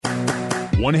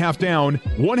1 half down,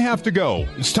 1 half to go.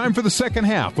 It's time for the second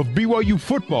half of BYU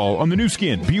football on the new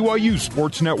skin, BYU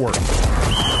Sports Network.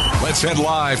 Let's head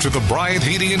live to the Bryant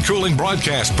Heating and Cooling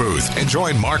broadcast booth and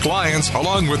join Mark Lyons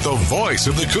along with the voice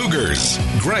of the Cougars,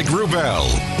 Greg Wrubell.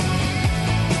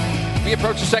 We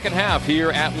approach the second half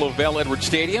here at LaVell Edwards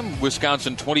Stadium.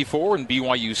 Wisconsin 24 and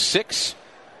BYU 6. See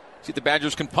if the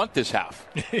Badgers can punt this half.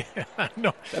 Yeah,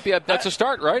 no. That's a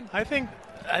start, right? I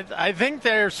think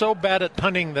they're so bad at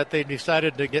punting that they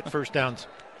decided to get first downs.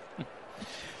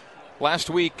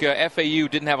 Last week, FAU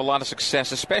didn't have a lot of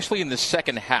success, especially in the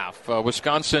second half.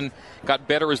 Wisconsin got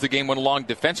better as the game went along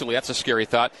defensively. That's a scary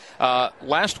thought.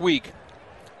 Last week,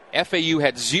 FAU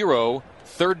had 0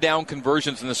 third down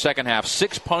conversions in the second half.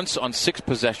 6 punts on 6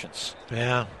 possessions.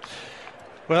 Yeah.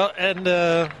 Well, and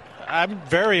I'm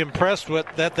very impressed with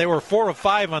that. They were 4 of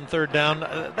 5 on third down.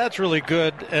 That's really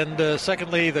good. And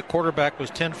secondly, the quarterback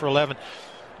was 10 for 11.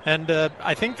 And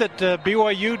I think that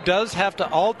BYU does have to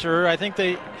alter. I think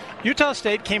Utah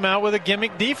State came out with a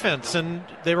gimmick defense, and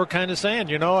they were kind of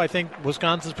saying, I think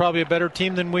Wisconsin's probably a better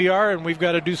team than we are, and we've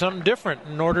got to do something different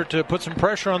in order to put some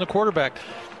pressure on the quarterback.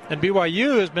 And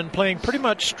BYU has been playing pretty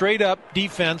much straight-up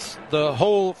defense the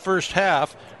whole first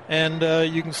half, and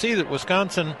you can see that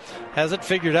Wisconsin has it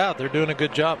figured out. They're doing a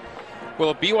good job. Well,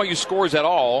 if BYU scores at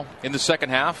all in the second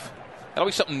half, that'll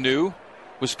be something new.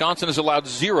 Wisconsin has allowed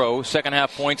 0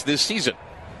 second-half points this season.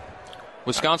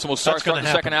 Wisconsin will start the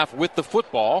second half with the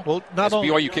football as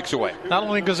BYU kicks away. Not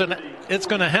only is it's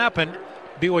going to happen,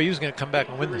 BYU is going to come back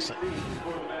and win this thing.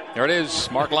 There it is.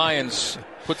 Mark Lyons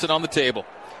puts it on the table.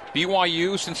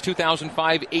 BYU since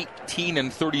 2005,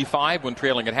 18-35 when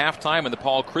trailing at halftime. In the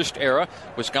Paul Chryst era,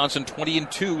 Wisconsin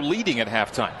 20-2 leading at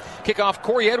halftime. Kickoff,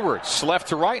 Corey Edwards, left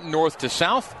to right, north to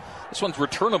south. This one's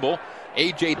returnable.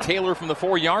 A.J. Taylor from the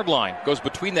 4-yard line goes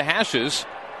between the hashes,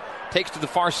 takes to the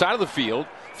far side of the field,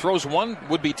 throws one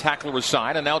would-be tackler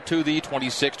aside, and out to the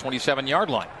 26, 27-yard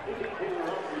line.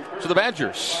 So the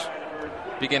Badgers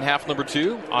begin half number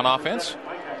 2 on offense.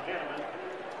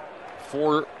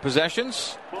 4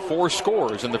 possessions, 4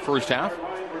 scores in the first half.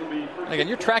 And again,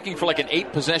 you're tracking for like an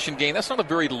 8-possession game. That's not a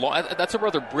very long. That's a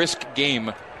rather brisk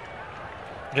game.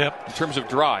 Yep. In terms of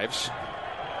drives.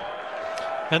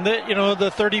 And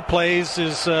the 30 plays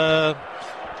is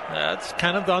that's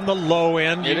kind of on the low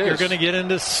end. You're going to get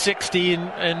into 60,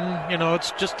 and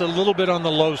it's just a little bit on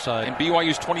the low side. And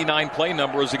BYU's 29 play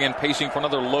number is again pacing for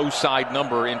another low side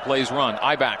number in plays run.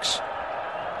 Ibachs,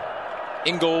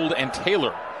 Ingold, and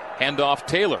Taylor. Handoff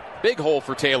Taylor. Big hole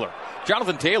for Taylor.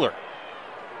 Jonathan Taylor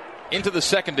into the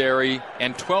secondary,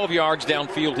 and 12 yards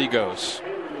downfield he goes.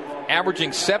 Averaging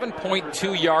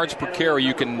 7.2 yards per carry.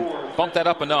 You can bump that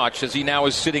up a notch as he now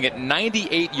is sitting at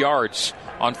 98 yards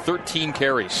on 13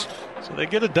 carries. So they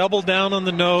get a double down on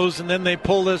the nose, and then they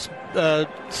pull this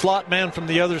slot man from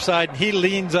the other side, and he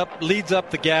leads up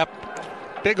the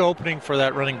gap. Big opening for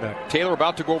that running back. Taylor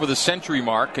about to go over the century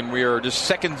mark, and we are just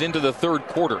seconds into the third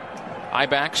quarter.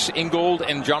 Ibachs, Ingold,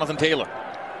 and Jonathan Taylor.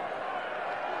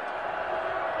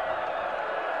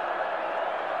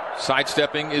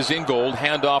 Sidestepping is Ingold.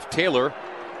 Handoff Taylor.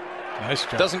 Nice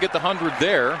job. Doesn't get the 100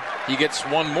 there. He gets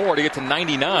one more to get to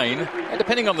 99. And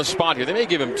depending on the spot here, they may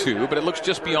give him 2, but it looks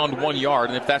just beyond 1 yard.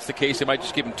 And if that's the case, they might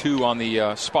just give him 2 on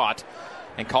the spot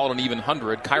and call it an even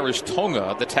 100. Kairos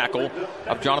Tonga, the tackle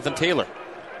of Jonathan Taylor.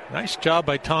 Nice job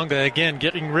by Tonga, again,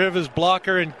 getting rid of his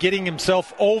blocker and getting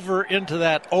himself over into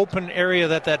that open area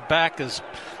that back is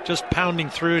just pounding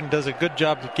through, and does a good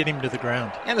job of getting him to the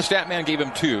ground. And the stat man gave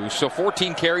him 2, so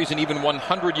 14 carries and even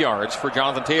 100 yards for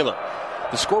Jonathan Taylor.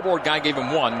 The scoreboard guy gave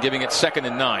him 1, giving it 2nd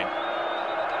and 9.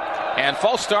 And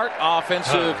false start,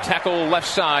 offensive tackle left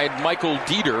side, Michael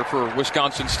Dieter for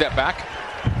Wisconsin step back.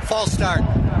 False start,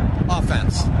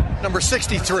 offense. Number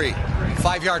 63,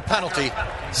 5-yard penalty,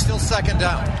 still 2nd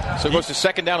down. So it goes to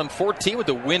 2nd down and 14 with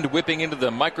the wind whipping into the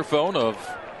microphone of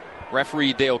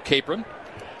referee Dale Capron.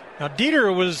 Now,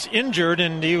 Dieter was injured,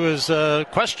 and he was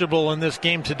questionable in this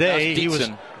game today.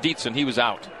 Dietzen, he was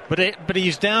out. But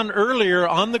he's down earlier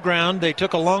on the ground. They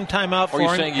took a long time out for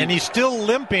him, and he's still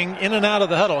limping in and out of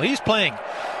the huddle. He's playing,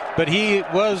 but he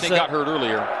was... He got hurt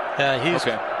earlier. He's...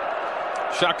 Okay.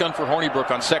 Shotgun for Hornibrook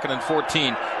on 2nd and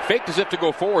 14. Fake to zip to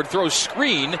go forward. Throws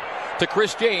screen to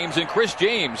Chris James. And Chris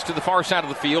James to the far side of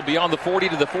the field beyond the 40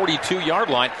 to the 42-yard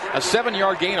line. A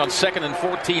 7-yard gain on 2nd and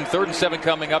 14. 3rd and 7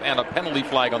 coming up, and a penalty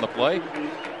flag on the play.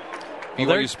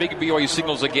 BYU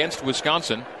signals against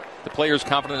Wisconsin. The players'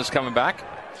 confidence is coming back.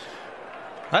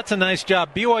 That's a nice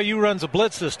job. BYU runs a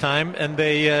blitz this time, and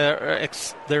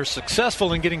they're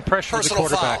successful in getting pressure to the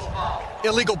quarterback. Foul.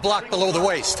 Illegal block below the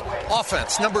waist.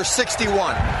 Offense, number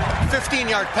 61.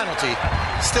 15-yard penalty.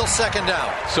 Still second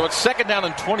down. So it's second down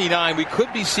and 29. We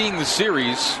could be seeing the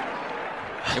series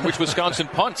in which Wisconsin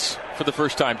punts for the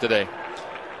first time today.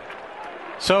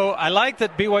 So I like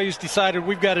that BYU's decided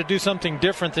we've got to do something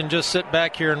different than just sit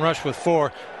back here and rush with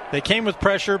 4. They came with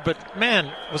pressure, but,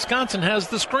 man, Wisconsin has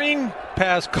the screen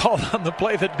pass called on the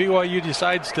play that BYU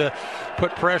decides to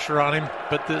put pressure on him,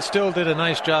 but they still did a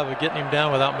nice job of getting him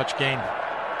down without much gain.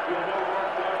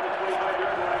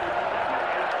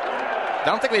 I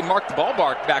don't think they marked the ball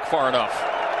back far enough.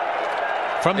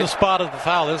 From the spot of the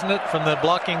foul, isn't it? From the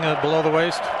blocking below the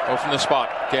waist? Oh, from the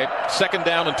spot. Okay. Second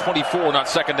down and 24, not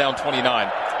second down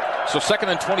 29. So second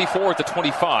and 24 at the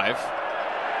 25.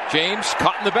 James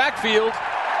caught in the backfield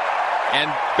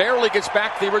and barely gets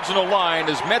back to the original line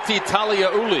as Meti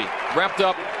Taliauli wrapped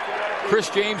up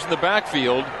Chris James in the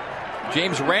backfield.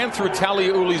 James ran through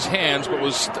Taliauli's hands but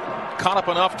was caught up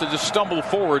enough to just stumble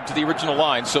forward to the original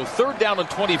line. So third down and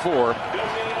 24.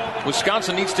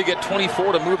 Wisconsin needs to get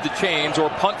 24 to move the chains or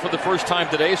punt for the first time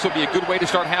today, so it'll be a good way to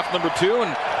start half number 2.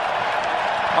 And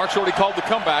Mark's already called the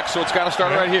comeback, so it's got to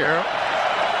start right here.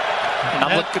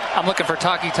 I'm looking for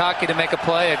Taki to make a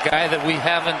play, a guy that we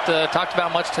haven't talked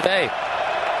about much today.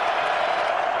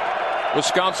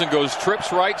 Wisconsin goes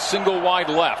trips right, single wide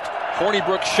left.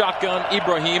 Hornibrook shotgun,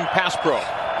 Ibrahim pass pro.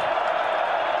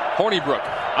 Hornibrook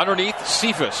underneath,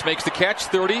 Cephas makes the catch,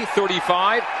 30,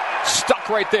 35, stuck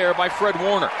right there by Fred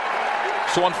Warner.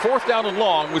 So on fourth down and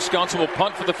long, Wisconsin will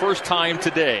punt for the first time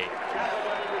today.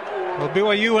 Well,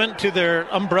 BYU went to their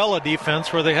umbrella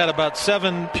defense where they had about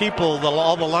 7 people.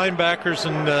 All the linebackers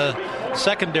and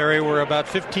secondary were about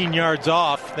 15 yards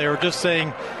off. They were just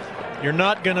saying, you're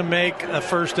not going to make a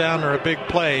first down or a big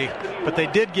play, but they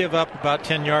did give up about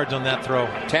 10 yards on that throw.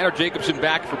 Tanner Jacobson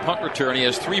back for punt return. He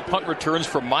has 3 punt returns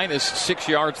for minus 6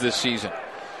 yards this season.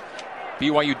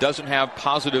 BYU doesn't have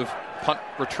positive punt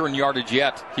return yardage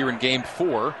yet here in game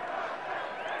 4.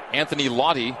 Anthony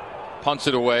Lottie punts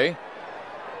it away.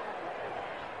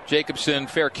 Jacobson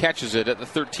fair catches it at the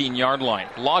 13-yard line.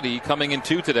 Lottie coming in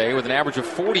 2 today with an average of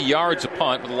 40 yards a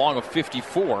punt with a long of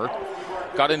 54.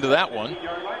 Got into that one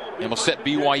and will set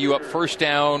BYU up first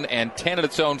down and 10 at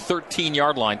its own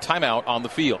 13-yard line. Timeout on the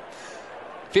field.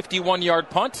 51-yard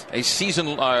punt, a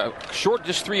season short,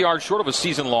 just 3 yards short of a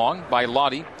season long by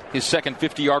Lottie, his second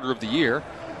 50-yarder of the year.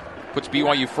 Puts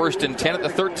BYU first and 10 at the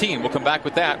 13. We'll come back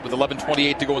with that with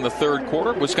 11:28 to go in the third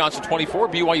quarter. Wisconsin 24,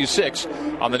 BYU 6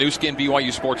 on the new skin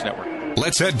BYU Sports Network.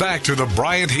 Let's head back to the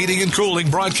Bryant Heating and Cooling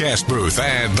broadcast booth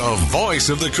and the voice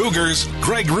of the Cougars,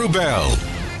 Greg Wrubell.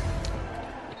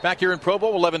 Back here in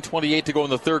Provo, 11:28 to go in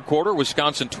the third quarter.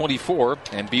 Wisconsin 24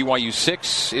 and BYU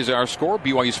 6 is our score.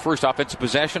 BYU's first offensive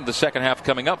possession of the second half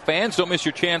coming up. Fans, don't miss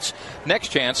your next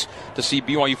chance to see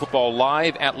BYU football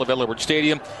live at LaVell Edwards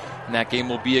Stadium. And that game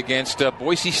will be against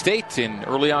Boise State in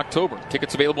early October.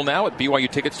 Tickets available now at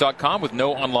BYUtickets.com with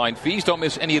no online fees. Don't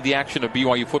miss any of the action of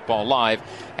BYU football live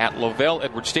at LaVell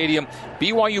Edwards Stadium.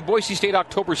 BYU Boise State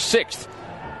October 6th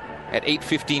at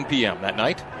 8:15 p.m. that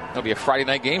night. It'll be a Friday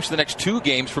night game, so the next 2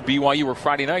 games for BYU are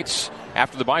Friday nights.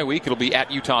 After the bye week, it'll be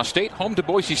at Utah State, home to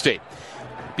Boise State.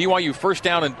 BYU first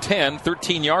down and 10,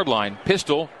 13-yard line.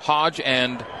 Pistol, Hodge,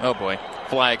 and,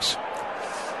 flags.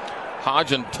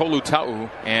 Hodge and Tolu Ta'u,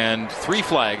 and 3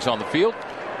 flags on the field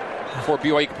before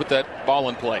BYU can put that ball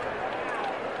in play.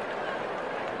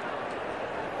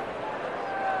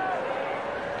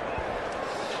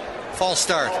 False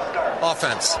start.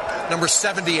 Offense. Number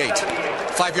 78.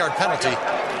 5-yard penalty.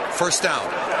 First down.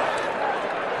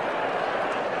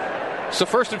 So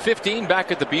first and 15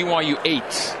 back at the BYU 8.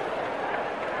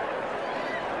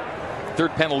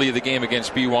 Third penalty of the game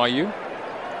against BYU.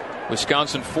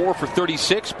 Wisconsin 4 for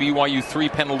 36. BYU 3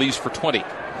 penalties for 20.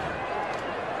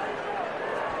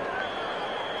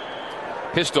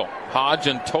 Pistol, Hodge,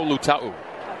 and Tolu Ta'u.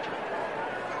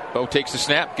 Bo takes the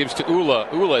snap, gives to Ula.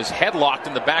 Ula is headlocked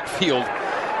in the backfield.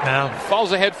 Now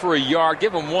falls ahead for a yard.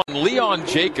 Give him 1. Leon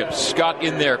Jacobs got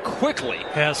in there quickly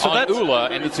on Ula,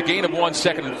 and it's a gain of 1,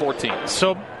 second and 14.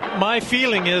 So my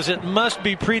feeling is it must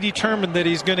be predetermined that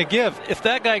he's going to give. If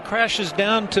that guy crashes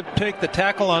down to take the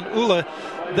tackle on Ula,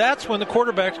 that's when the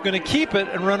quarterback's going to keep it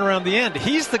and run around the end.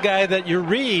 He's the guy that you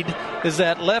read is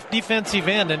that left defensive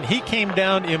end, and he came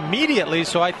down immediately.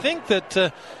 So I think that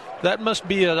that must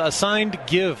be a assigned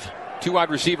give. 2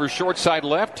 wide receivers short side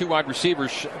left, 2 wide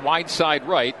receivers wide side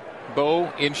right.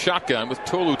 Bo in shotgun with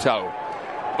Tolu Ta'u.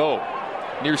 Bo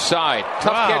near side.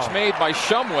 Tough catch made by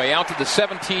Shumway out to the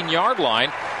 17-yard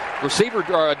line.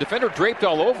 Defender draped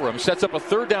all over him. Sets up a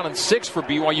third down and 6 for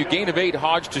BYU. Gain of 8,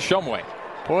 Hodge to Shumway.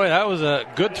 Boy, that was a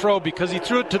good throw because he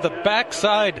threw it to the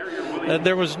backside.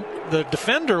 There was the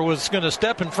defender was going to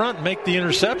step in front and make the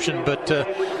interception,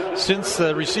 but since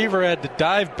the receiver had to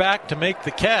dive back to make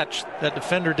the catch, that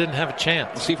defender didn't have a chance.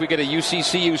 Let's see if we get a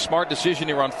UCCU smart decision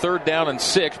here on 3rd down and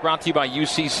 6. Brought to you by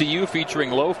UCCU,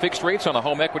 featuring low fixed rates on a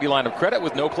home equity line of credit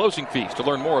with no closing fees. To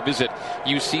learn more, visit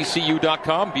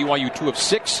UCCU.com. BYU 2 of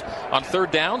 6 on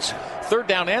 3rd downs. 3rd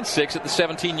down and 6 at the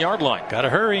 17-yard line. Got to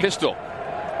hurry. Pistol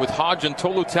with Hodge and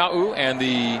Tolu Ta'u, and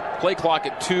the play clock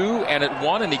at 2 and at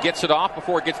 1, and he gets it off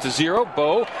before it gets to 0.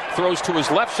 Bo throws to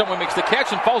his left. Someone makes the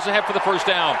catch and falls ahead for the first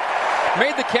down.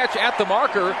 Made the catch at the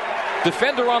marker.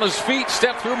 Defender on his feet,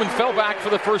 stepped through him and fell back for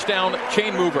the first down.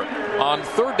 Chain mover. On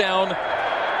 3rd down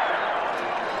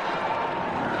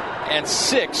and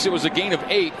 6, it was a gain of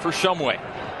 8 for Shumway.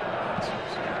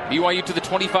 BYU to the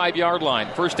 25-yard line.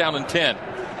 1st down and 10.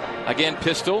 Again,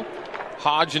 Pistol,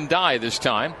 Hodge, and Dye this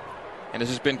time. And this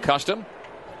has been custom.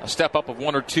 A step up of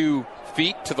 1 or 2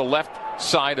 feet to the left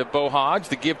side of Bo Hodge.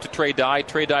 The give to Trey Dye.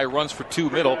 Trey Dye runs for 2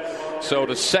 middle. So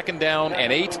to 2nd down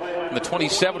and 8 and the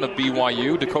 27 of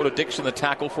BYU. Dakota Dixon the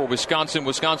tackle for Wisconsin.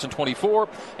 Wisconsin 24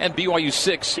 and BYU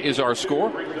 6 is our score.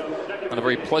 On a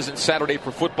very pleasant Saturday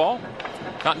for football.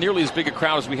 Not nearly as big a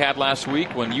crowd as we had last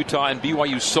week when Utah and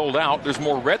BYU sold out. There's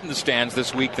more red in the stands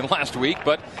this week than last week,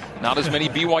 but not as many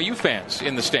BYU fans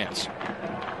in the stands.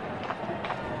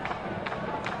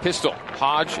 Pistol,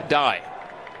 Hodge, Dye.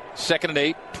 2nd and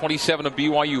 8, 27 of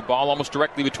BYU. Ball almost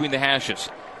directly between the hashes.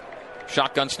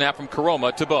 Shotgun snap from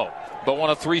Karoma to Bo. Bo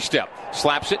on a 3-step.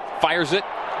 Slaps it, fires it,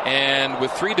 and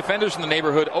with 3 defenders in the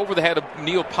neighborhood, over the head of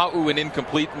Neil Pa'u and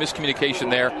incomplete. Miscommunication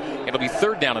there. It'll be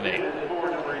 3rd down and 8.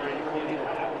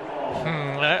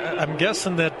 I'm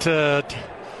guessing that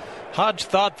Hodge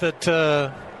thought that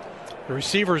the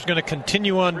receiver was going to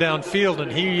continue on downfield,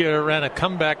 and he ran a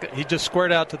comeback. He just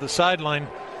squared out to the sideline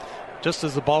just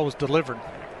as the ball was delivered.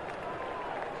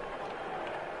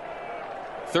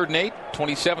 3rd and 8,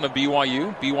 27 of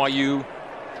BYU. BYU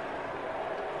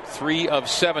 3 of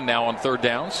 7 now on 3rd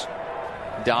downs.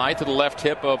 Dye to the left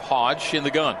hip of Hodge in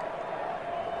the gun.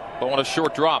 But on a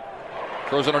short drop.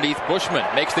 Throws underneath Bushman.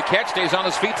 Makes the catch. Stays on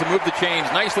his feet to move the chains.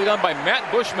 Nicely done by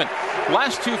Matt Bushman.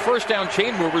 Last 2 first down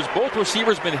chain movers. Both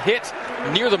receivers been hit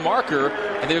near the marker,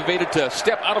 and they've evaded to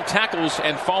step out of tackles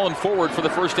and fallen forward for the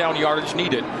first down yardage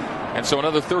needed. And so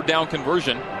another 3rd down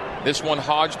conversion. This one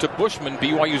Hodge to Bushman.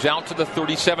 BYU's out to the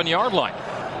 37-yard line.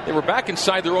 They were back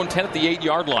inside their own 10 at the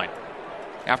 8-yard line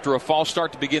after a false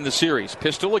start to begin the series.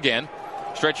 Pistol again.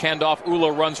 Stretch handoff.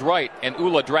 Ula runs right, and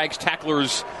Ula drags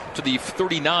tacklers to the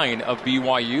 39 of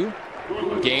BYU.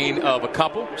 Gain of a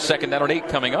couple. 2nd down and 8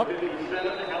 coming up.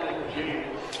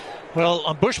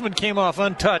 Well, Bushman came off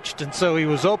untouched, and so he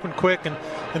was open quick. And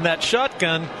in that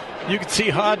shotgun, you could see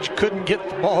Hodge couldn't get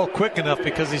the ball quick enough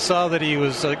because he saw that he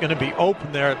was going to be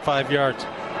open there at 5 yards.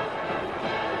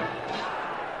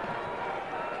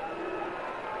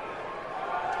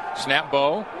 Snap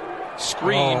Bo.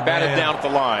 Screen batted down at the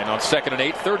line on 2nd and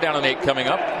 8. 3rd down and 8 coming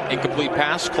up. Incomplete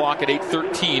pass. Clock at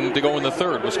 8:13 to go in the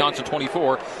 3rd. Wisconsin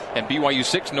 24 and BYU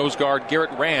 6. Nose guard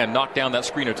Garrett Rand knocked down that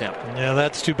screen attempt. Yeah,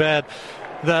 that's too bad.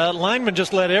 The lineman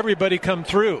just let everybody come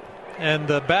through, and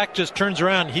the back just turns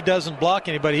around. He doesn't block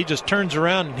anybody. He just turns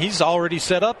around, and he's already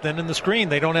set up then in the screen.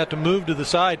 They don't have to move to the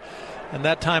side. And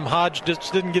that time Hodge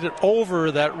just didn't get it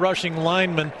over that rushing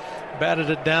lineman, batted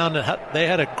it down, and they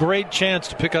had a great chance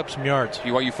to pick up some yards.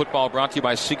 BYU football brought to you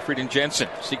by Siegfried and Jensen.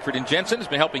 Siegfried and Jensen has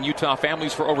been helping Utah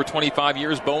families for over 25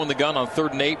 years. Bo in the gun on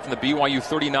 3rd and 8 from the BYU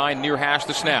 39 near hash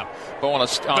the snap. Bo on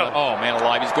oh man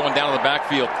alive, he's going down in the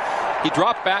backfield. He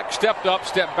dropped back, stepped up,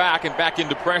 stepped back, and back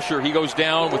into pressure. He goes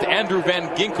down with Andrew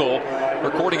Van Ginkel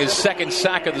recording his 2nd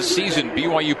sack of the season.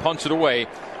 BYU punts it away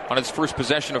on its first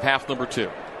possession of half number 2.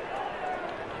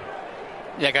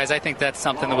 Yeah, guys, I think that's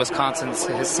something that Wisconsin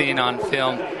has seen on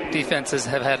film. Defenses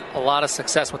have had a lot of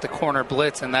success with the corner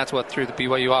blitz, and that's what threw the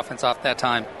BYU offense off that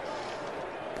time.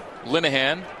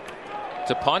 Linehan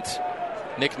to punt.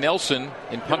 Nick Nelson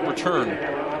in punt return.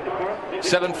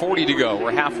 7:40 to go.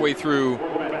 We're halfway through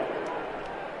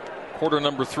quarter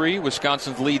number 3.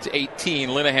 Wisconsin leads 18.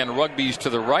 Linehan rugbies to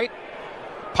the right.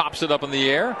 Pops it up in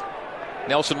the air.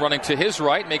 Nelson running to his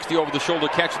right, makes the over-the-shoulder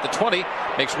catch at the 20,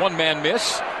 makes one man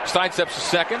miss, sidesteps a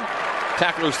second.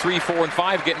 Tacklers 3, 4, and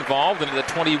 5 get involved, and at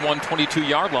the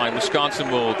 21-22-yard line, Wisconsin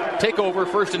will take over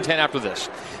 1st and 10 after this.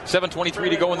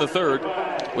 7:23 to go in the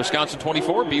 3rd. Wisconsin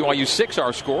 24, BYU 6,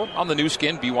 our score on the new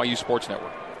skin BYU Sports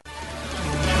Network.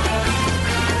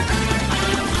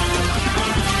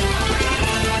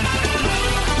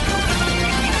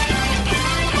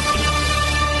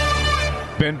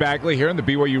 Ben Bagley here in the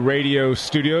BYU Radio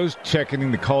studios,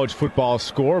 checking the college football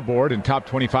scoreboard and top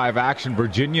 25 action.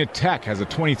 Virginia Tech has a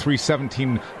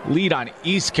 23-17 lead on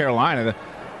East Carolina. The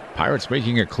Pirates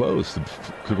making it close. The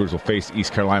Cougars will face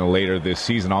East Carolina later this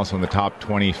season, also in the top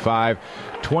 25.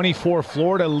 24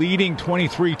 Florida leading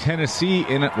 23 Tennessee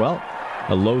in it. Well,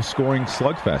 a low-scoring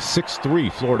slugfest.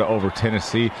 6-3 Florida over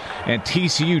Tennessee. And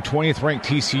TCU, 20th-ranked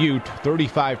TCU,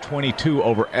 35-22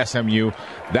 over SMU.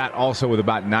 That also with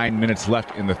about 9 minutes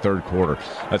left in the third quarter.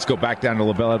 Let's go back down to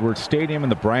LaBelle Edwards Stadium in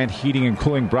the Bryant Heating and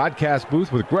Cooling broadcast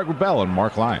booth with Greg Wrubell and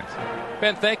Mark Lyons.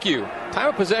 Ben, thank you. Time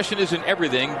of possession isn't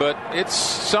everything, but it's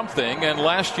something. And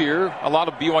last year, a lot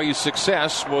of BYU's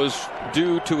success was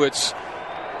due to its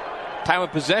time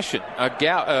of possession,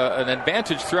 an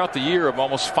advantage throughout the year of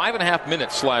almost 5.5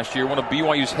 minutes last year, one of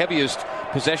BYU's heaviest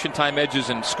possession time edges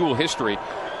in school history.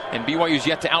 And BYU's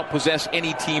yet to outpossess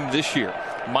any team this year.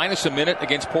 Minus a minute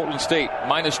against Portland State,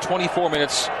 minus 24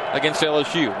 minutes against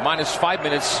LSU, minus 5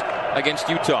 minutes against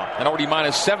Utah, and already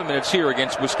minus 7 minutes here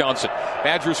against Wisconsin.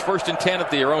 Badgers 1st and 10 at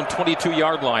their own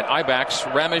 22-yard line. Ibachs,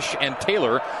 Ramish, and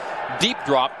Taylor. Deep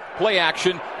drop, play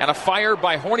action, and a fire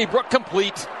by Hornibrook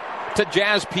complete to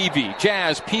Jazz Peavy.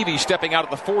 Jazz Peavy stepping out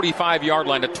at the 45-yard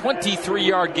line. A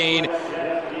 23-yard gain.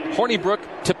 Hornibrook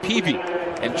to Peavy.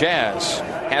 And Jazz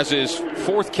has his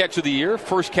 4th catch of the year,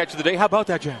 1st catch of the day. How about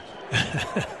that, Jazz?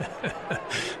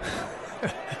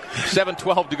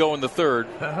 7:12 to go in the third.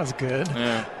 That was good.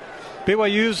 Yeah.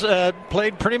 BYU's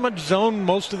played pretty much zone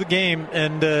most of the game,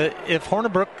 and if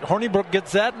Hornibrook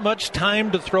gets that much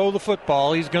time to throw the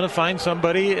football, he's going to find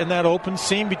somebody in that open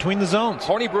seam between the zones.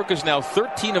 Hornibrook is now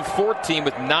 13 of 14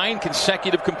 with 9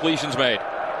 consecutive completions made.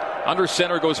 Under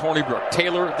center goes Hornibrook.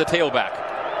 Taylor, the tailback.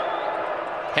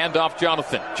 Handoff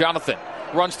Jonathan. Jonathan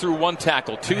runs through 1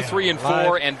 tackle, 2, 3, and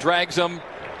 4, and drags them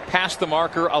past the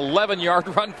marker.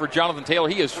 11-yard run for Jonathan Taylor.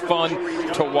 He is fun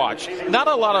to watch. Not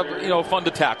a lot of fun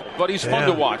to tackle, but he's fun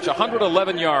to watch.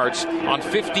 111 yards on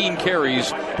 15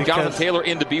 carries. Because Jonathan Taylor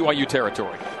into BYU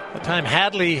territory. The time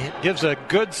Hadley gives a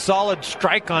good solid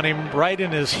strike on him right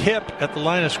in his hip at the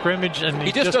line of scrimmage, and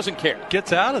he just doesn't care.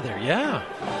 Gets out of there. Yeah,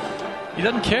 he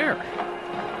doesn't care.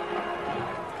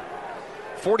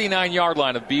 49-yard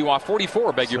line of BYU,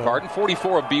 44, beg your pardon,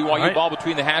 44 of BYU, right. Ball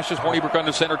between the hashes, Hornibrook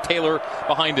under center, Taylor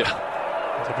behind him.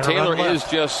 Taylor is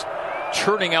just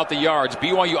churning out the yards.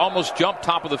 BYU almost jumped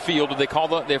top of the field. They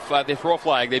throw a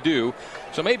flag? They do.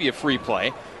 So maybe a free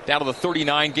play. Down to the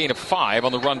 39, gain of 5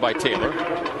 on the run by Taylor.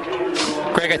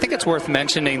 Greg, I think it's worth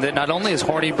mentioning that not only is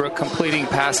Hornibrook completing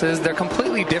passes, they're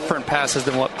completely different passes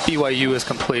than what BYU is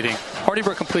completing.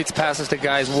 Hornibrook completes passes to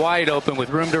guys wide open with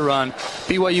room to run.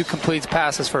 BYU completes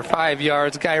passes for 5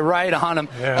 yards. Guy right on him.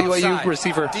 Yeah. BYU outside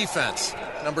receiver. Defense,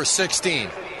 number 16.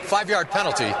 5-yard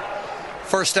penalty.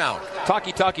 First down.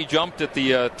 Taki jumped at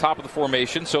the top of the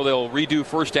formation, so they'll redo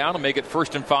first down and make it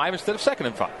 1st and 5 instead of 2nd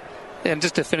and 5. And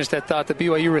just to finish that thought, the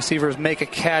BYU receivers make a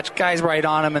catch, guys right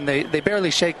on them, and they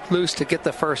barely shake loose to get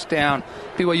the first down.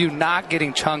 BYU not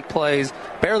getting chunk plays,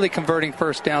 barely converting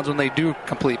first downs when they do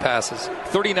complete passes.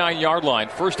 39-yard line,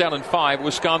 1st down and 5,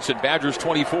 Wisconsin. Badgers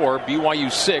 24,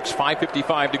 BYU 6,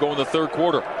 5:55 to go in the third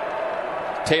quarter.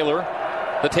 Taylor,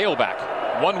 the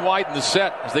tailback. 1 wide in the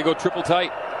set as they go triple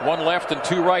tight. 1 left and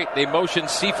 2 right. They motion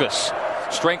Cephas.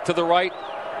 Strength to the right.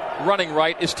 Running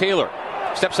right is Taylor.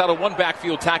 Steps out of 1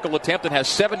 backfield tackle attempt and has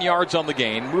 7 yards on the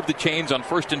gain. Move the chains on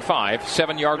 1st and 5.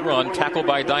 7-yard run, tackled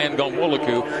by Dayan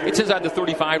Gomwolaku. It's inside the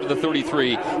 35 to the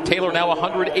 33. Taylor now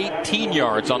 118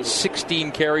 yards on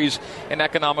 16 carries, an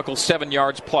economical 7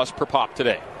 yards plus per pop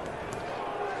today.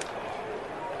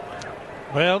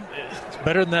 Well, it's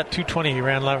better than that 220 he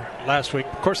ran last week.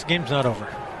 Of course, the game's not over.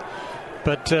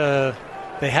 But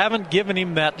they haven't given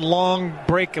him that long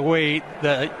breakaway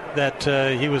that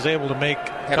he was able to make.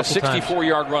 Had a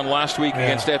 64-yard run last week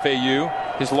against FAU.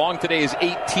 His long today is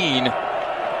 18,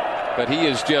 but he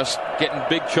is just getting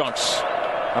big chunks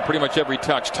on pretty much every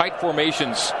touch. Tight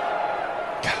formations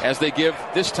as they give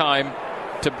this time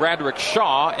to Bradrick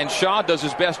Shaw, and Shaw does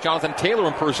his best Jonathan Taylor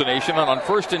impersonation, and on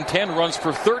 1st and 10 runs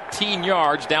for 13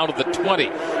 yards down to the 20.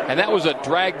 And that was a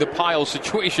drag the pile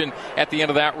situation at the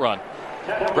end of that run.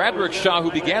 Bradrick Shaw,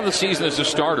 who began the season as a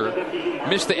starter,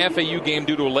 missed the FAU game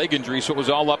due to a leg injury, so it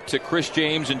was all up to Chris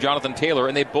James and Jonathan Taylor,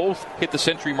 and they both hit the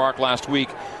century mark last week.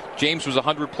 James was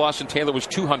 100-plus and Taylor was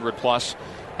 200-plus,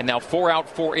 and now 4 out,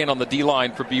 4 in on the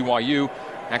D-line for BYU.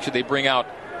 Actually, they bring out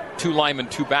 2 linemen,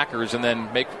 2 backers, and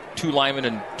then make 2 linemen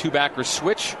and 2 backers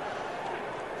switch.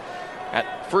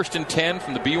 At 1st and 10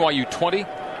 from the BYU 20.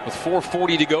 With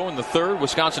 4:40 to go in the third,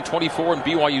 Wisconsin 24 and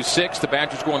BYU 6. The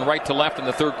Badgers going right to left in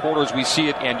the third quarter as we see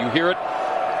it and you hear it.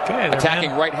 Okay, attacking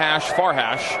right hash, far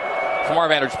hash from our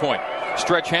vantage point.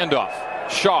 Stretch handoff.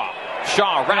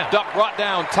 Shaw wrapped up, brought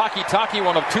down. Taki,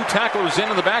 one of two tacklers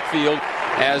in the backfield,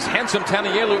 as Handsome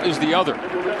Tanielu is the other.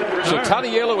 So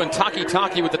Tanielu and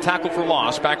Taki with the tackle for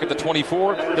loss back at the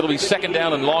 24. It'll be second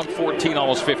down and long 14,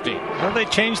 almost 15. Well, they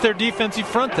changed their defensive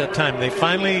front that time. They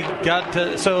finally got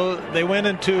to, so they went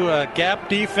into a gap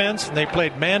defense, and they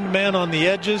played man-to-man on the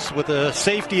edges with a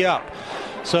safety up.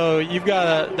 So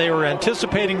they were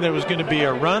anticipating there was going to be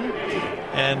a run,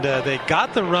 and they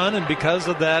got the run, and because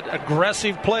of that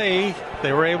aggressive play,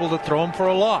 they were able to throw them for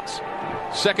a loss.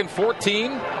 Second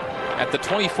 14 at the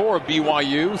 24 of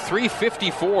BYU.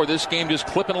 3:54. This game just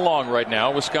clipping along right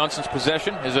now. Wisconsin's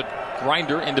possession is a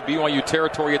grinder into BYU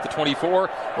territory at the 24,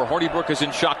 where Hornibrook is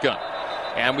in shotgun.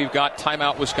 And we've got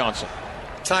timeout Wisconsin.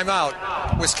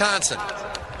 Timeout Wisconsin.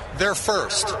 They're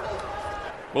first.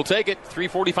 We'll take it.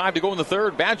 3:45 to go in the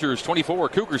third. Badgers 24,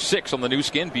 Cougars 6 on the new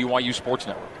skin, BYU Sports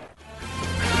Network.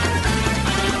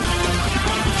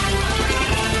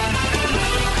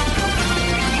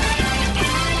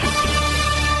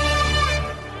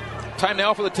 Time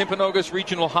now for the Timpanogos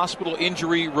Regional Hospital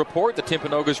Injury Report. The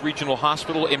Timpanogos Regional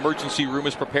Hospital Emergency Room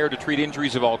is prepared to treat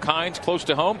injuries of all kinds. Close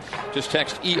to home, just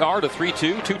text ER to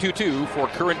 32222 for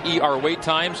current ER wait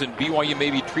times, and BYU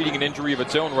may be treating an injury of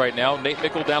its own right now. Nate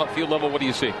Mickle down at field level, what do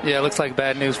you see? Yeah, it looks like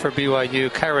bad news for BYU.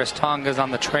 Kairos Tonga's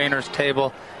on the trainer's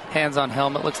table, hands on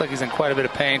helmet. Looks like he's in quite a bit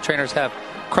of pain. Trainers have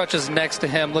crutches next to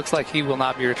him. Looks like he will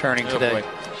not be returning today. Boy.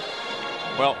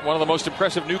 Well, one of the most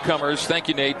impressive newcomers, thank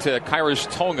you, Nate, Kairos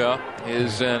Tonga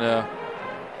is in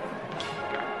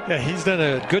Yeah, he's done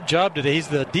a good job today. He's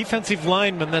the defensive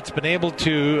lineman that's been able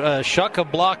to shuck a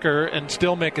blocker and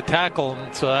still make a tackle.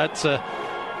 And so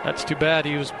that's too bad.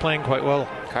 He was playing quite well.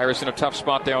 Kairos in a tough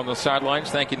spot there on the sidelines.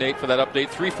 Thank you, Nate, for that update.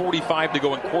 3:45 to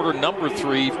go in quarter number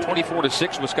 3.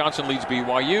 24-6, Wisconsin leads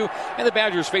BYU. And the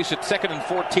Badgers face it second and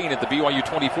 14 at the BYU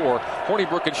 24.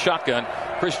 Hornibrook in shotgun.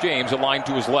 Chris James aligned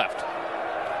to his left.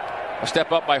 A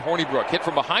step up by Hornibrook. Hit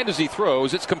from behind as he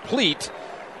throws. It's complete.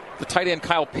 The tight end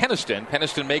Kyle Peniston.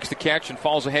 Peniston makes the catch and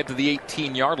falls ahead to the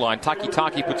 18-yard line.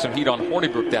 Taki put some heat on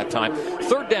Hornibrook that time.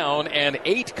 Third down and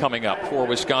 8 coming up for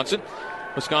Wisconsin.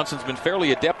 Wisconsin's been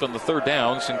fairly adept on the third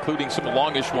downs, including some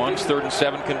longish ones. 3rd and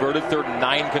 7 converted. 3rd and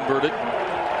 9 converted.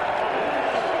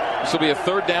 This will be a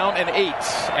third down and 8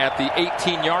 at the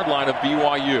 18-yard line of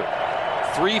BYU.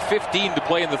 3:15 to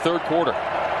play in the third quarter.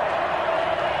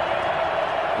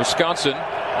 Wisconsin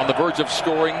on the verge of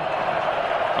scoring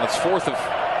on its 4th of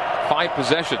 5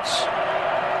 possessions.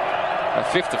 A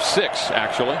 5th of 6,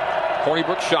 actually.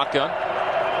 Hornibrook shotgun.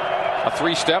 A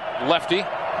 3-step lefty.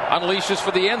 Unleashes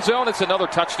for the end zone. It's another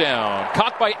touchdown.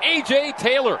 Caught by A.J.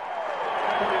 Taylor.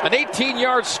 An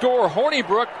 18-yard score.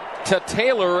 Hornibrook to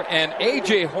Taylor, and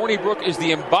A.J. Hornibrook is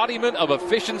the embodiment of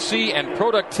efficiency and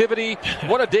productivity.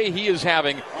 What a day he is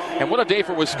having, and what a day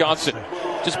for Wisconsin.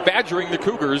 Just badgering the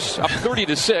Cougars up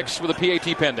 30-6 with a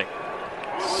PAT pending.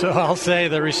 So I'll say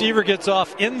the receiver gets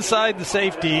off inside the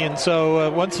safety, and so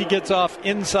once he gets off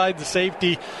inside the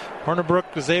safety,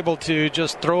 Hornibrook was able to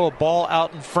just throw a ball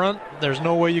out in front. There's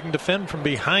no way you can defend from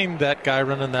behind that guy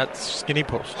running that skinny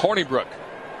post. Hornibrook,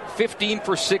 15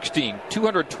 for 16,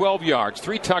 212 yards,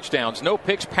 3 touchdowns, no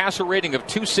picks, passer rating of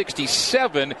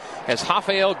 267, as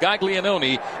Rafael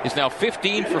Gaglianone is now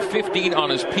 15 for 15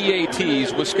 on his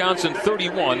PATs. Wisconsin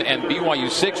 31 and BYU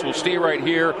 6. We'll stay right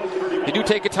here. They do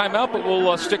take a timeout, but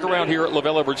we'll stick around here at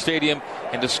LaVell Edwards Stadium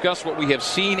and discuss what we have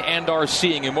seen and are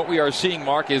seeing. And what we are seeing,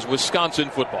 Mark, is Wisconsin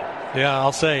football. Yeah,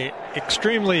 I'll say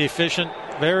extremely efficient,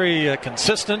 very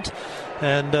consistent.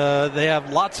 And they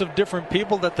have lots of different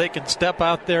people that they can step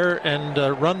out there and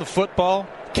run the football,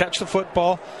 catch the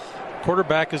football.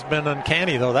 Quarterback has been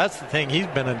uncanny, though. That's the thing. He's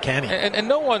been uncanny. And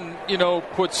no one,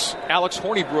 puts Alex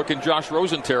Hornibrook in Josh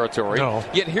Rosen territory. No.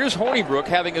 Yet here's Hornibrook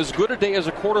having as good a day as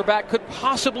a quarterback could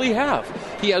possibly have.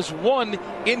 He has 1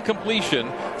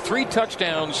 incompletion, 3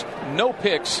 touchdowns, no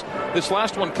picks. This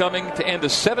last one coming to end a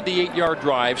 78-yard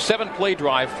drive, 7-play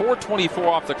drive, 4:24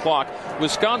 off the clock.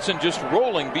 Wisconsin just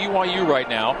rolling BYU right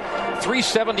now,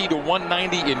 370 to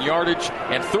 190 in yardage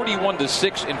and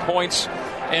 31-6 in points.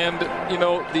 And,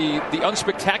 the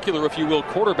unspectacular, if you will,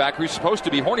 quarterback who's supposed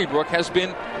to be Hornibrook has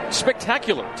been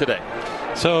spectacular today.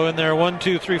 So in their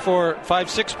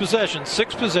 6 possessions.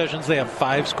 6 possessions, they have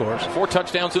 5 scores. 4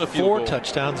 touchdowns and a field goal. 4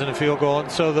 touchdowns and a field goal.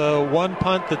 And so the one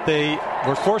punt that they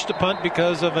were forced to punt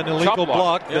because of an illegal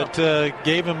block that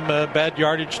gave them bad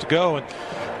yardage to go. And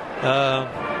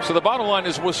so the bottom line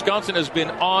is Wisconsin has been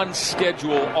on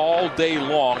schedule all day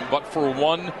long, but for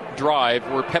one drive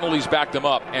where penalties backed them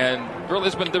up, and really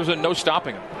there's been no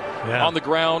stopping them. Yeah. On the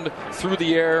ground, through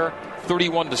the air,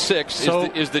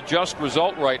 31-6 is the just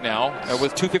result right now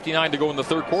with 2:59 to go in the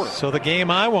third quarter. So the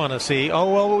game I want to see,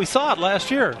 we saw it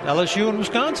last year, LSU and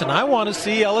Wisconsin. I want to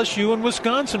see LSU and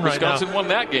Wisconsin right now. Wisconsin won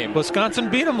that game. Wisconsin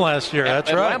beat them last year. That's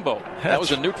at right. Lambeau. That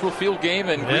was a neutral field game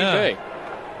in Green Bay.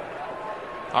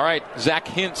 All right, Zach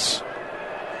Hintz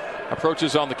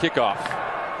approaches on the kickoff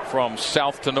from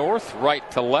south to north, right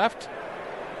to left.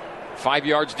 5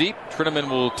 yards deep. Trineman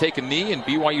will take a knee, and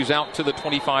BYU's out to the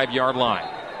 25-yard line.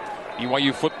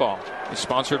 BYU football is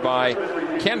sponsored by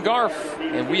Ken Garff,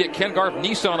 and we at Ken Garff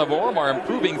Nissan of Orem are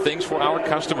improving things for our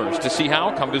customers. To see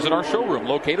how, come visit our showroom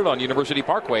located on University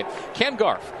Parkway. Ken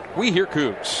Garff, we hear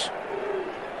Cougs.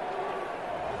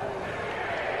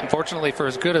 Unfortunately, for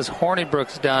as good as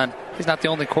Hornibrook's done, he's not the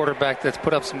only quarterback that's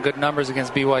put up some good numbers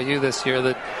against BYU this year.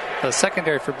 The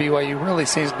secondary for BYU really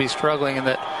seems to be struggling, and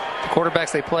that the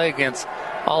quarterbacks they play against,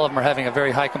 all of them are having a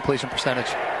very high completion percentage.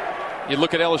 You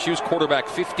look at LSU's quarterback,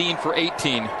 15 for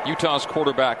 18. Utah's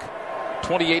quarterback,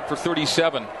 28 for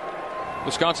 37.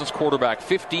 Wisconsin's quarterback,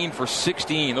 15 for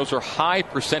 16. Those are high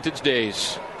percentage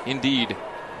days, indeed.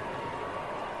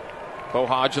 Bo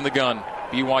Hodge in the gun.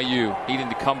 BYU needing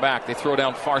to come back. They throw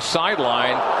down far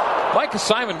sideline. Micah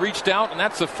Simon reached out, and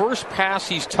that's the first pass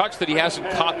he's touched that he hasn't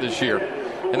caught this year.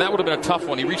 And that would have been a tough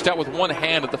one. He reached out with one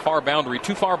hand at the far boundary,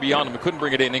 too far beyond him. He couldn't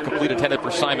bring it in. Incomplete intended for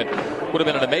Simon. Would have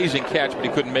been an amazing catch, but he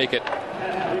couldn't make it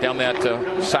down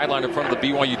that sideline in front of the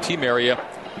BYU team area.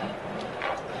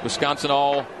 Wisconsin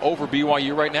all over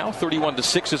BYU right now.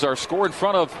 31-6 is our score in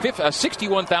front of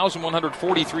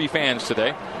 61,143 fans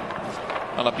today.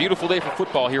 On a beautiful day for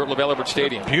football here at LaVell Edwards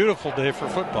Stadium. Beautiful day for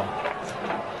football.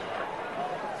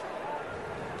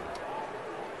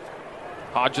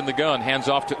 Hodge in the gun, hands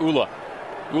off to Ula.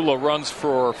 Ula runs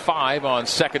for 5 on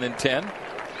 2nd and 10.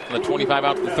 From the 25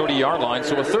 out to the 30-yard line,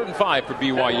 so a 3rd and 5 for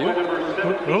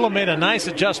BYU. Ula made a nice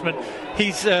adjustment.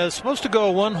 He's supposed to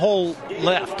go one hole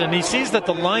left, and he sees that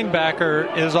the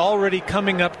linebacker is already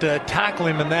coming up to tackle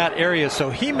him in that area,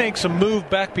 so he makes a move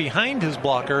back behind his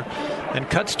blocker and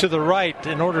cuts to the right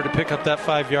in order to pick up that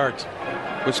 5 yards.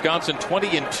 Wisconsin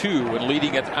 20-2 and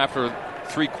leading it after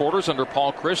 3 quarters under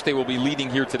Paul Chryst. They will be leading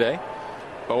here today.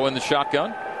 Bo in the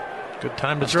shotgun. Good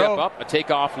time to throw. Step up, a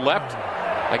takeoff left.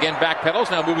 Again, back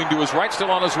pedals, now moving to his right, still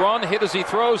on his run. Hit as he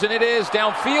throws, and it is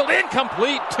downfield.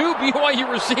 Incomplete. 2 BYU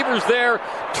receivers there.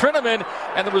 Trineman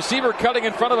and the receiver cutting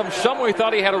in front of him. Shumway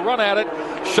thought he had a run at it.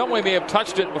 Shumway may have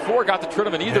touched it before it got to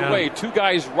Trineman. Either way, 2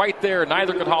 guys right there.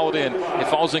 Neither could haul it in. It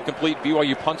falls incomplete.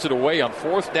 BYU punts it away on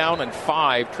 4th down and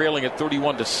 5, trailing at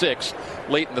 31-6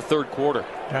 late in the 3rd quarter.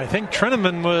 I think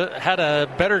Trineman had a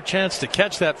better chance to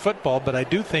catch that football, but I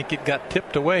do think it got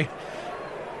tipped away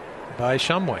by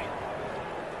Shumway.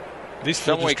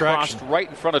 Shumway crossed right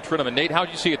in front of Trineman. Nate, how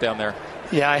did you see it down there?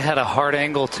 Yeah, I had a hard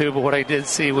angle too, but what I did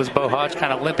see was Bo Hodge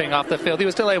kind of limping off the field. He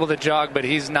was still able to jog, but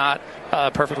he's not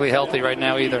perfectly healthy right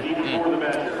now either.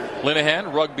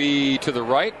 Linehan, rugby to the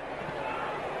right.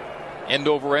 End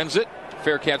over ends it.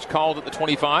 Fair catch called at the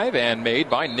 25 and made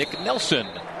by Nick Nelson.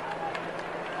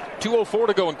 2:04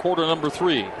 to go in quarter number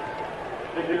 3.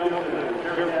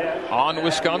 On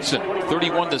Wisconsin.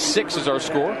 31-6 is our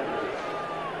score.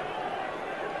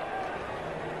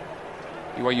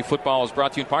 BYU football is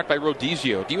brought to you in part by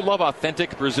Rodizio. Do you love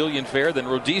authentic Brazilian fare? Then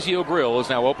Rodizio Grill is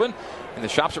now open in the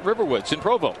shops at Riverwoods in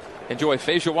Provo. Enjoy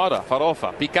feijoada,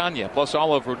 farofa, picanha, plus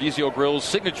all of Rodizio Grill's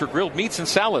signature grilled meats and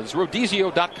salads.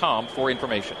 Rodizio.com for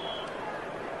information.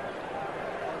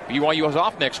 BYU is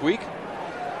off next week.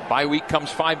 Bye week comes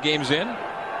 5 games in.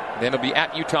 Then it'll be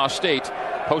at Utah State,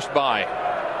 post-bye.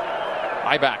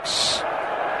 Ibex,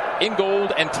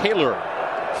 Ingold, and Taylor.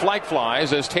 Flag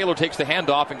flies as Taylor takes the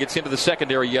handoff and gets into the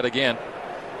secondary yet again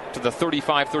to the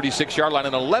 35-36 yard line.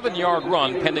 An 11-yard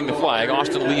run pending the flag.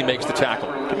 Austin Lee makes the tackle.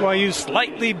 BYU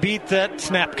slightly beat that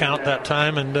snap count that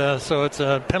time, and so it's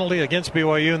a penalty against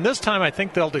BYU. And this time I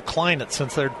think they'll decline it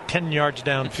since they're 10 yards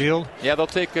downfield. Yeah, they'll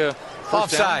take a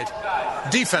offside.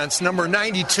 Defense, number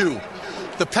 92.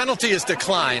 The penalty is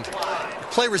declined.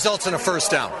 Play results in a 1st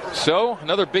down. So,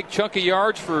 another big chunk of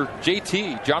yards for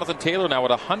JT. Jonathan Taylor now at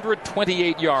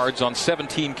 128 yards on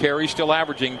 17 carries, still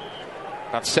averaging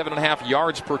about 7.5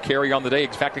 yards per carry on the day.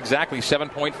 In fact, exactly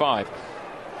 7.5.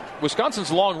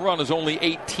 Wisconsin's long run is only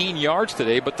 18 yards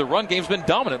today, but the run game's been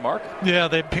dominant, Mark. Yeah,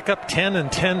 they pick up 10 and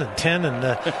 10 and 10,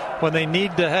 and when they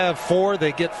need to have 4,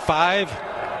 they get 5.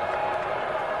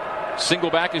 Single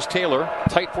back is Taylor.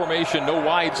 Tight formation, no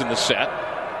wides in the set.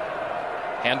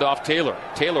 Handoff Taylor.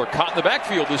 Taylor caught in the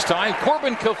backfield this time.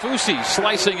 Corbin Kaufusi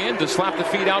slicing in to slap the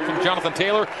feet out from Jonathan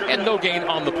Taylor, and no gain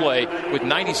on the play with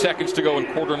 90 seconds to go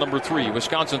in quarter number 3.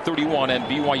 Wisconsin 31 and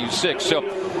BYU 6. So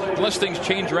unless things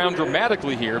change around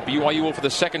dramatically here, BYU will for the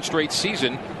second straight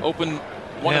season open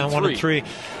 1-3.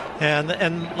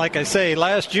 And like I say,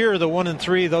 last year the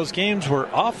 1-3, those games were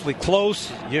awfully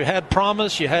close. You had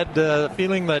promise, you had the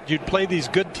feeling that you'd play these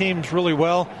good teams really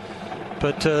well.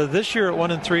 But this year at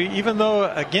 1-3, even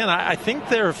though, again, I think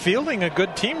they're fielding a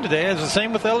good team today. It's the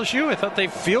same with LSU. I thought they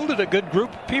fielded a good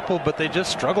group of people, but they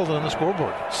just struggled on the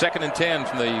scoreboard. 2nd and 10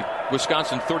 from the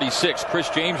Wisconsin 36. Chris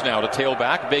James now to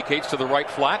tailback, vacates to the right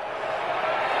flat.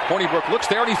 Hornibrook looks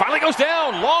there, and he finally goes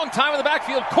down. Long time in the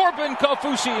backfield. Corbin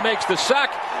Kaufusi makes the sack,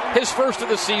 his first of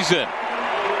the season.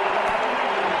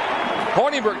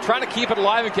 Hornibrook trying to keep it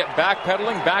alive and kept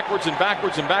backpedaling, backwards and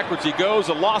backwards and backwards he goes.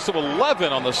 A loss of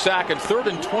 11 on the sack, and 3rd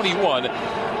and 21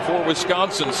 for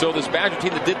Wisconsin. So this Badger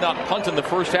team that did not punt in the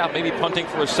first half, maybe punting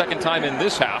for a second time in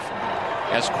this half,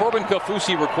 as Corbin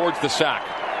Kaufusi records the sack.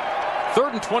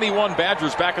 3rd and 21,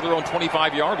 Badgers back at their own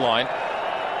 25-yard line.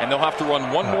 And they'll have to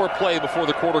run one more play before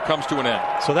the quarter comes to an end.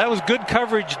 So that was good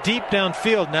coverage deep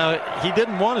downfield. Now, he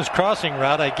didn't want his crossing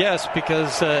route, I guess,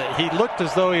 because he looked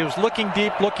as though he was looking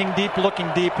deep, and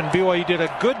BYU did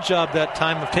a good job that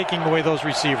time of taking away those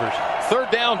receivers.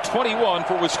 3rd down, 21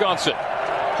 for Wisconsin.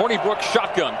 Hornibrook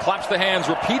shotgun, claps the hands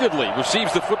repeatedly,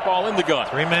 receives the football in the gun.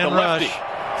 Three-man rush.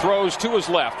 Throws to his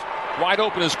left. Wide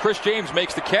open as Chris James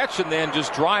makes the catch and then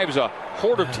just drives a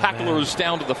horde of tacklers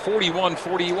down to the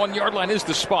 41-yard line is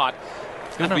the spot.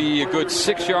 It's going to be a good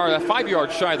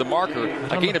 5-yard shy of the marker.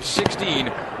 A gain of 16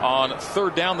 on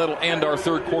 3rd down. That'll end our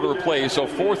third quarter of play. So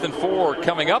 4th and 4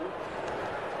 coming up.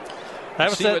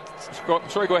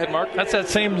 Sorry, go ahead, Mark. That's that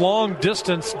same long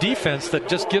distance defense that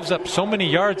just gives up so many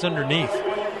yards underneath.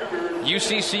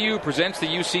 UCCU presents the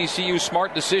UCCU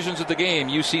Smart Decisions of the Game.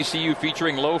 UCCU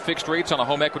featuring low fixed rates on a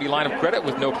home equity line of credit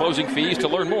with no closing fees. To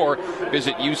learn more,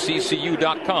 visit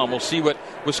uccu.com. We'll see what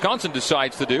Wisconsin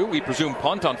decides to do. We presume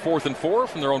punt on 4th and 4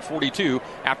 from their own 42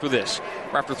 after this.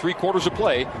 After 3 quarters of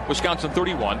play, Wisconsin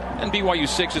 31 and BYU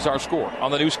 6 is our score on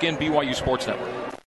the new skin BYU Sports Network.